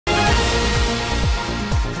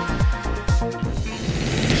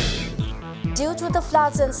Due to the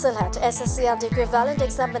floods in Sylhet, SSC and equivalent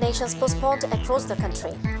examinations postponed across the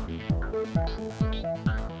country.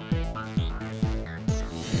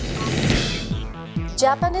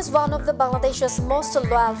 Japan is one of the Bangladesh's most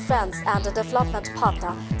loyal friends and a development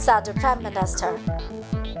partner, said the Prime Minister.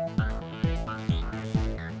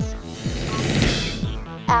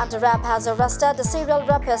 And RAB has arrested the serial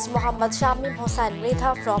rapist Mohammad Shamim Hossain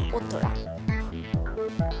Mridha from Uttara.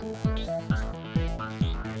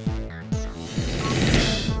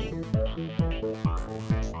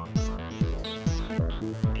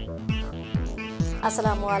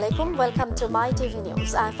 Assalamu alaikum. Welcome to MyTV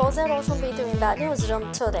News. I'm Fawzia Roshan with you in the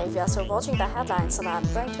newsroom today. We are still watching the headlines and I'm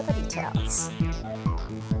going to the details.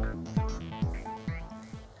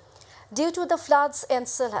 Due to the floods in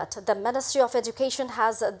Sylhet, the Ministry of Education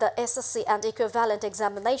has the SSC and equivalent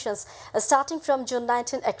examinations starting from June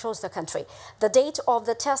 19 across the country. The date of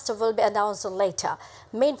the test will be announced later.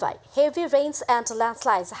 Meanwhile, heavy rains and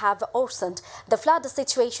landslides have worsened the flood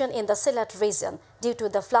situation in the Sylhet region. Due to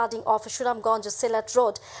the flooding of Suramganj-Sylhet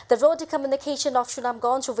Road, the road communication of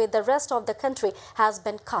Suramganj with the rest of the country has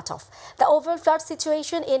been cut off. The overall flood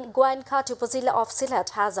situation in Goenkhati Zilla of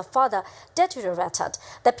Sylhet has further deteriorated.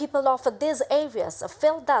 The people of these areas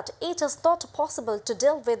feel that it is not possible to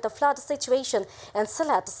deal with the flood situation in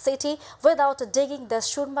Sylhet city without digging the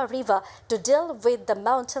Surma River to deal with the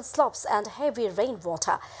mountain slopes and heavy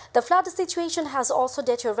rainwater. The flood situation has also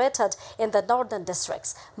deteriorated in the northern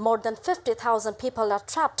districts. More than 50,000 people are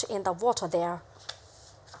trapped in the water there.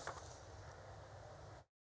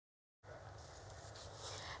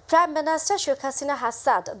 Prime Minister Sheikh Hasina has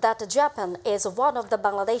said that Japan is one of the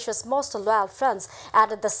Bangladesh's most loyal friends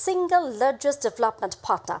and the single largest development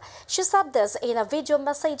partner. She said this in a video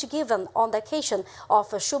message given on the occasion of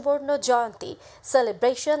Subarno Jayanti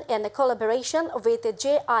celebration in collaboration with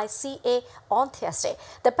JICA on Thursday.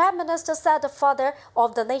 The Prime Minister said the father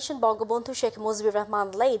of the nation Bangabandhu Sheikh Mujibur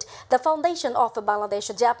Rahman laid the foundation of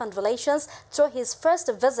Bangladesh-Japan relations through his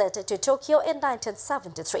first visit to Tokyo in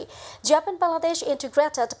 1973. Japan-Bangladesh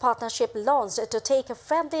integrated partnership launched to take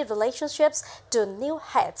friendly relationships to new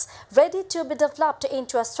heights, ready to be developed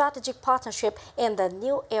into a strategic partnership in the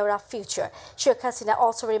new era future. Sheikh Hasina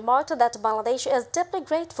also remarked that Bangladesh is deeply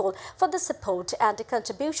grateful for the support and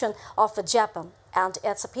contribution of Japan and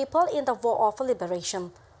its people in the war of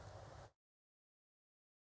liberation.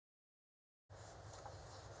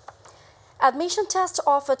 Admission test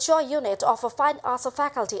of a Choi unit of a Fine Arts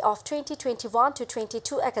faculty of 2021 to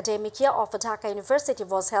 22 academic year of Dhaka University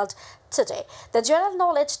was held today. The general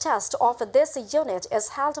knowledge test of this unit is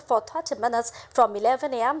held for 30 minutes from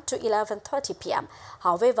 11 a.m. to 11:30 p.m.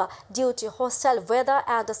 However, due to hostile weather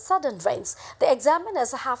and sudden rains, the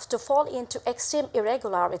examiners have to fall into extreme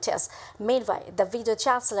irregularities. Meanwhile, the video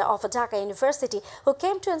chancellor of Dhaka University, who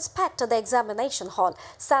came to inspect the examination hall,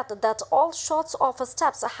 said that all sorts of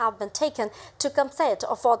steps have been taken to compensate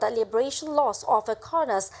for the liberation loss of a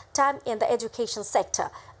coroner's time in the education sector.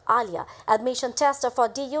 Earlier, admission test for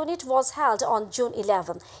D unit was held on June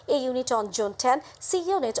 11, A unit on June 10, C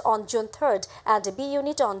unit on June 3rd, and B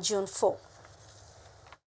unit on June 4.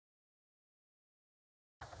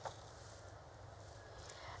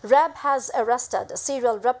 RAB has arrested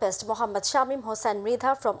serial rapist Mohammad Shamim Hossain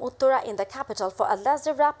Mridha from Uttara in the capital for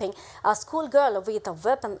allegedly raping a schoolgirl with a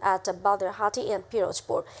weapon at Balderhati in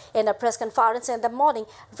Pirojpur. In a press conference in the morning,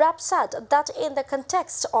 RAB said that in the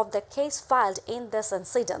context of the case filed in this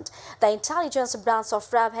incident, the intelligence branch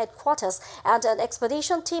of RAB headquarters and an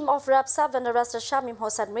expedition team of RAB 7 arrested Shamim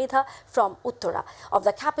Hossain Mridha from Uttara of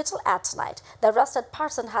the capital at night. The arrested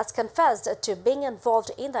person has confessed to being involved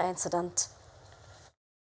in the incident.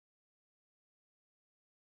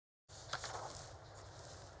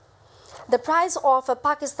 The price of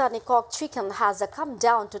Pakistani cock chicken has come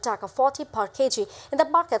down to $40 per kg in the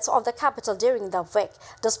markets of the capital during the week.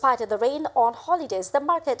 Despite the rain on holidays, the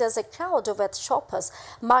market is crowded with shoppers.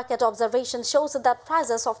 Market observation shows that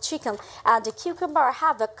prices of chicken and cucumber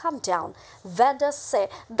have come down. Vendors say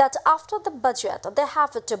that after the budget, they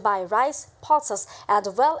have to buy rice, pulses, and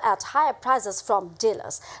well at higher prices from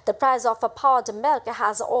dealers. The price of powdered milk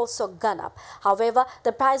has also gone up. However,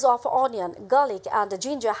 the price of onion, garlic, and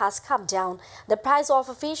ginger has come down. The price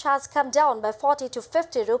of fish has come down by 40 to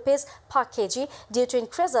 50 rupees per kg due to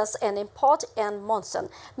increases in import and monsoon.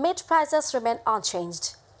 Meat prices remain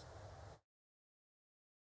unchanged.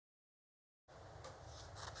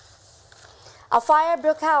 A fire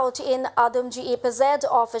broke out in Adamji EPZ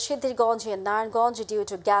of Shidhirganj in Naranganj due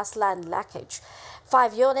to gas line leakage.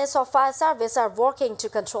 5 units of fire service are working to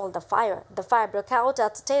control the fire. The fire broke out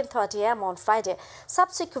at 10:30 am on Friday.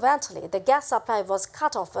 Subsequently, the gas supply was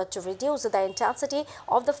cut off to reduce the intensity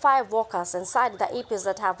of the fire. Workers inside the EPs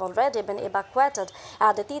have already been evacuated,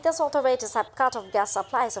 and the Titas authorities have cut off gas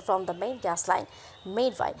supplies from the main gas line.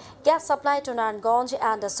 Meanwhile, gas supply to Naranganj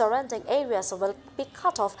and the surrounding areas will be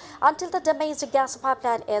cut off until the damaged gas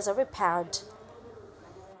pipeline is repaired.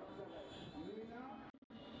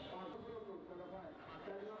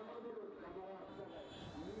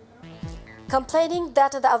 Complaining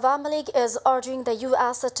that the Awami League is urging the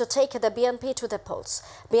US to take the BNP to the polls.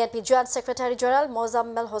 BNP Joint Secretary General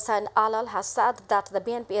Mozammel Hossain Alal has said that the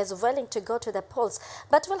BNP is willing to go to the polls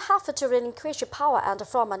but will have to relinquish power and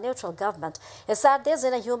form a neutral government. He said this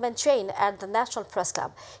in a human chain at the National Press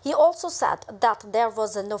Club. He also said that there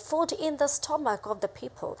was no food in the stomach of the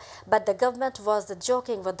people, but the government was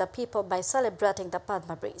joking with the people by celebrating the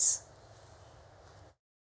Padma Breeze.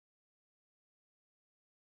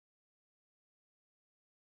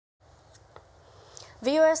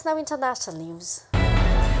 Viewers, now international news.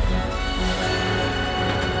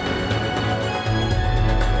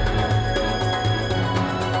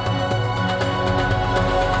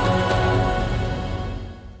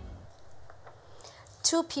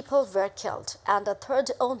 Two people were killed and a third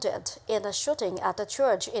wounded in a shooting at a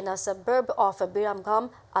church in a suburb of Birmingham,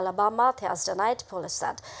 Alabama, Thursday night, police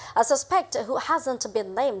said. A suspect who hasn't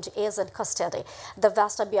been named is in custody. The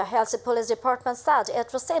West Virginia Police Department said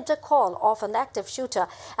it received a call of an active shooter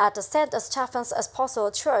at St. Stephen's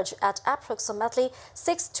Apostle Church at approximately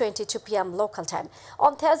 6:22 p.m. local time.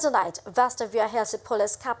 On Thursday night, West Virginia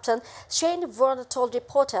Police Captain Shane Warren told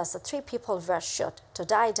reporters 3 people were shot, 2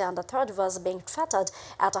 died and the third was being treated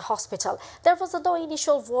at a hospital. There was no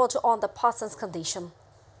initial word on the person's condition.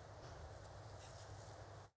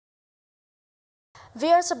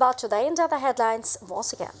 Viewers, about to the end of the headlines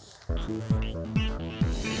once again.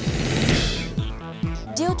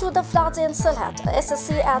 Due to the floods in Sylhet,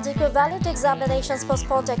 SSC and equivalent examinations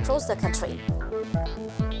postponed across the country.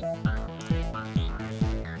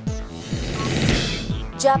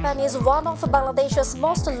 Japan is one of Bangladesh's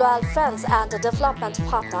most loyal friends and development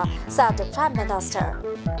partner, said the Prime Minister.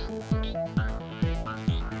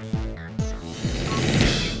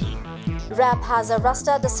 RAB has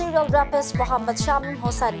arrested the serial rapist Mohammad Shamim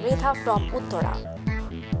Hossain Ritha from Uttara.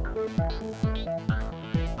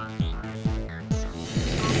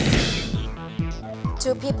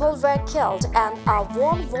 Two people were killed and are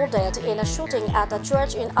one wounded in a shooting at a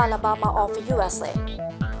church in Alabama of USA.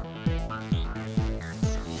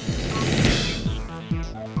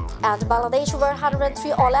 And Bangladesh were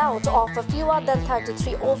 103 all out of fewer than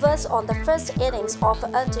 33 overs on the first innings of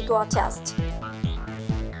Antigua Test.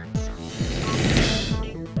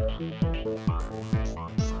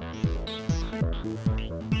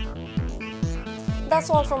 That's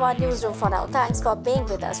all from our newsroom for now. Thanks for being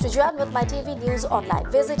with us. To join with MyTV News online,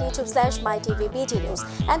 visit YouTube/mytvbd news.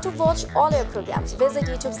 And to watch all our programs, visit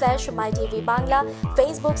YouTube/mytvbangla,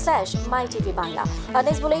 Facebook/mytvbangla. Our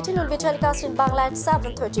next bulletin will be telecast in Bangla at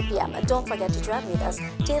 7:30 p.m. Don't forget to join with us.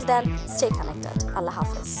 Till then, stay connected. Allah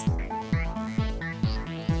Hafiz.